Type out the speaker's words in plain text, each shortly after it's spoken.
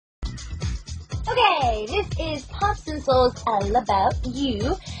Okay, this is Pops and Souls All About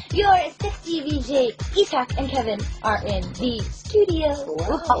You. Your sexy VJ Isak and Kevin are in the studio.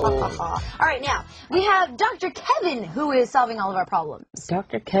 Wow. All right, now we have Dr. Kevin who is solving all of our problems.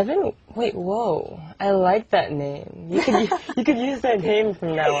 Dr. Kevin? Wait, whoa. I like that name. You could use that name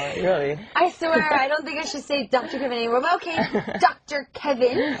from now on, really. I swear, I don't think I should say Dr. Kevin anymore, but okay, Dr.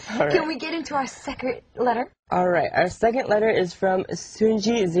 Kevin. Right. Can we get into our second letter? Alright, our second letter is from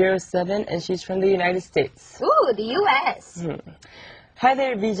Sunji07, and she's from the United States. Ooh, the U.S. Hi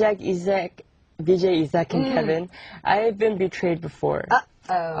there, VJ Isaac, and Kevin. I've been betrayed before.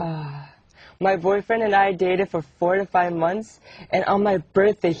 Uh-oh. My boyfriend and I dated for 4 to 5 months, and on my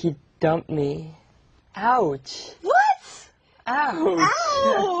birthday, he dumped me. Ouch. What? Ouch.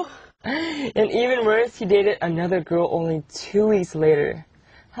 Ow! And even worse, he dated another girl only 2 weeks later.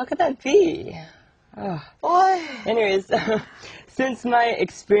 How could that be? What? Anyways, since my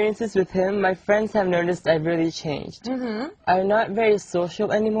experiences with him, my friends have noticed I've really changed. I'm not very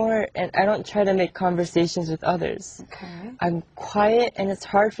social anymore, and I don't try to make conversations with others. Okay. I'm quiet, and it's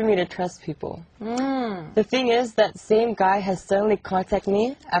hard for me to trust people. The thing is, that same guy has suddenly contacted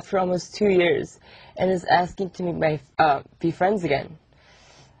me after almost 2 years, and is asking to be friends again.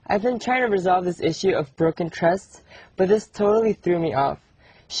 I've been trying to resolve this issue of broken trust, but this totally threw me off.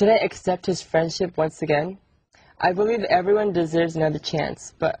 Should I accept his friendship once again? I believe everyone deserves another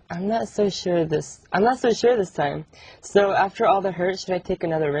chance, but I'm not so sure this time. So after all the hurt, should I take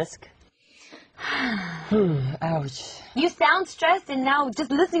another risk? Ouch. You sound stressed, and now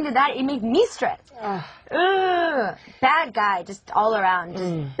just listening to that, it makes me stressed. Ugh. Bad guy, just all around,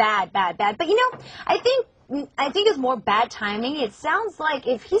 just bad. But you know, I think it's more bad timing. It sounds like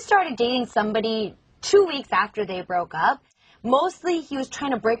if he started dating somebody 2 weeks after they broke up, mostly he was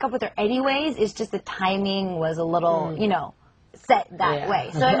trying to break up with her anyways. It's just the timing was a little, set that way.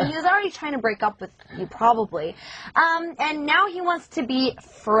 So I mean, he was already trying to break up with you probably. And now he wants to be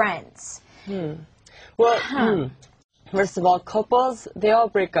friends. Well, first of all, couples, they all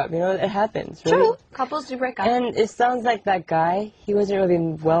break up. You know, it happens. Right? True. Couples do break up. And it sounds like that guy, he wasn't really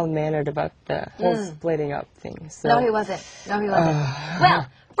well-mannered about the whole splitting up thing. So. No, he wasn't. Well,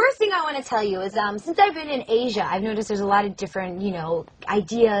 first thing I want to tell you is since I've been in Asia, I've noticed there's a lot of different,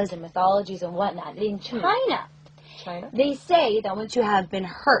 ideas and mythologies and whatnot. In China, they say that once you have been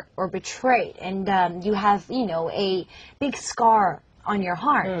hurt or betrayed and you have, a big scar on your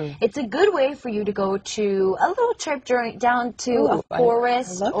heart, it's a good way for you to go to a little trip down to a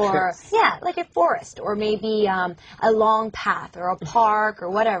forest like a forest, or maybe a long path or a park or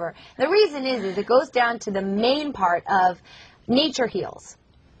whatever. The reason is it goes down to the main part of nature heals.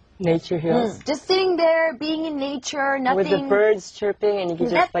 Nature heals. Just sitting there, being in nature, nothing. With the birds chirping, and you can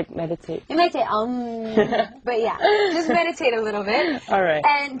just meditate. You meditate, but yeah, just meditate a little bit. All right.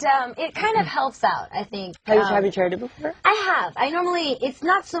 And it kind of helps out, I think. Have you tried it before? I have. It's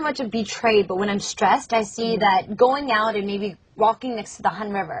not so much of betrayed, but when I'm stressed, I see that going out and maybe walking next to the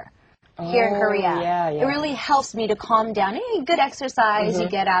Han River here in Korea, it really helps me to calm down. Hey, good exercise, you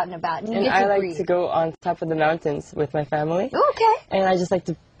get out and about, and you get to breathe. I like to go on top of the mountains with my family. Okay. And I just like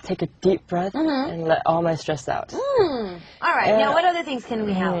to take a deep breath and let all my stress out. All right. Now, what other things can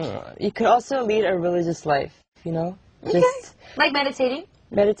we have? You could also lead a religious life, Okay. Just like meditating?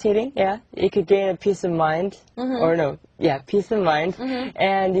 Meditating, yeah. You could gain a peace of mind. Peace of mind.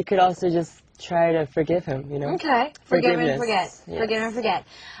 And you could also just try to forgive him, Okay. Forgive and forget. Yes. Forgive and forget.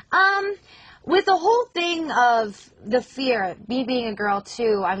 With the whole thing of the fear, me being a girl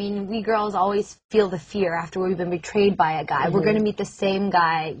too, I mean, we girls always feel the fear after we've been betrayed by a guy. We're going to meet the same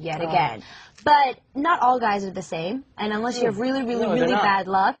guy yet again. But not all guys are the same. And unless you have really bad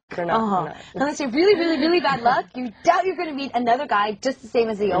luck, unless you have really bad luck, you doubt you're going to meet another guy just the same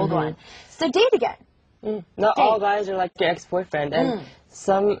as the old one. So date again. Not all guys are like your ex-boyfriend. And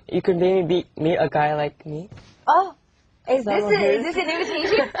you could maybe meet a guy like me. Oh. Is this an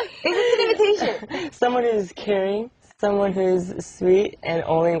invitation? Is this an invitation? Someone who's caring, someone who's sweet, and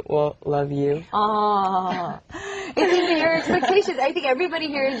only will love you. Oh, it's even your expectations. I think everybody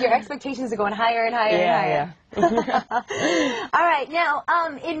here is your expectations are going higher and higher and higher. All right, now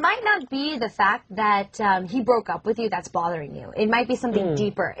it might not be the fact that he broke up with you that's bothering you. It might be something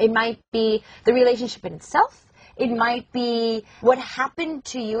deeper. It might be the relationship in itself. It might be what happened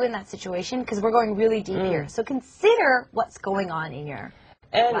to you in that situation, because we're going really deep here. So consider what's going on in your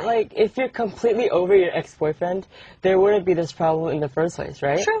life. If you're completely over your ex-boyfriend, there wouldn't be this problem in the first place,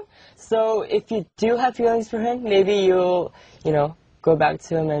 right? True. So if you do have feelings for him, maybe you'll, go back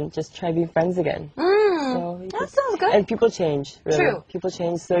to him and just try being friends again. So that sounds good. And people change, really. True. People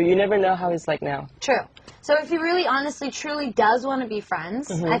change, so you never know how he's like now. True. So if he really, honestly, truly does want to be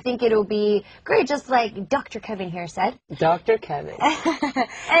friends, I think it'll be great, just like Dr. Kevin here said. Dr. Kevin.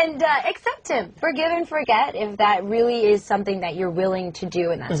 And accept him. Forgive and forget if that really is something that you're willing to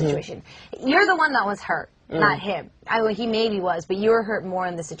do in that situation. You're the one that was hurt, not him. He maybe was, but you were hurt more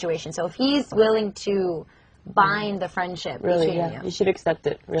in the situation. So if he's willing to bind the friendship between you. You should accept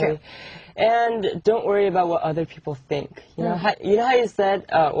it, really. True. And don't worry about what other people think. You know how you said,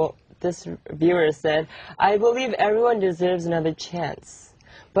 this viewer said, I believe everyone deserves another chance.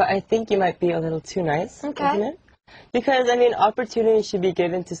 But I think you might be a little too nice, isn't it? Because, I mean, opportunity should be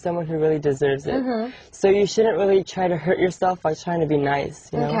given to someone who really deserves it. So you shouldn't really try to hurt yourself by trying to be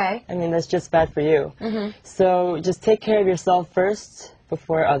nice, you know? I mean, that's just bad for you. So just take care of yourself first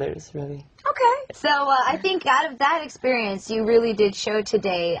before others, really. Okay. So I think out of that experience, you really did show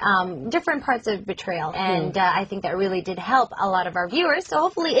today different parts of betrayal. And I think that really did help a lot of our viewers. So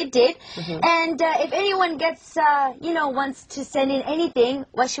hopefully it did. And if anyone gets, wants to send in anything,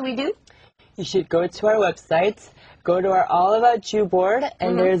 what should we do? You should go to our website, go to our All About You board,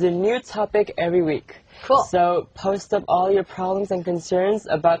 and there's a new topic every week. Cool. So post up all your problems and concerns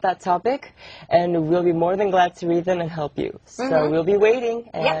about that topic, and we'll be more than glad to read them and help you. So we'll be waiting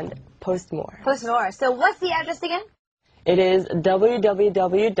and post more. Post more. So what's the address again? It is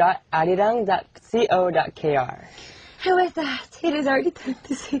www.arirang.co.kr. And with that, it is already time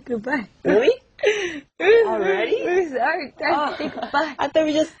to say goodbye. Really? Already? It's already time to say goodbye. I thought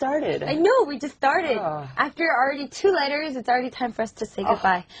we just started. I know, we just started. After already 2 letters, it's already time for us to say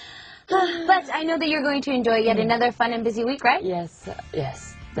goodbye. But I know that you're going to enjoy yet another fun and busy week, right? Yes,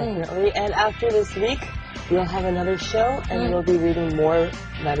 definitely. And after this week, we'll have another show, and we'll be reading more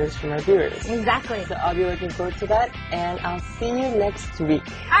letters from our viewers. Exactly. So I'll be looking forward to that, and I'll see you next week.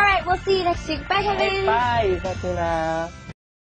 All right, we'll see you next week. Bye, Kevin. Bye, Fatina.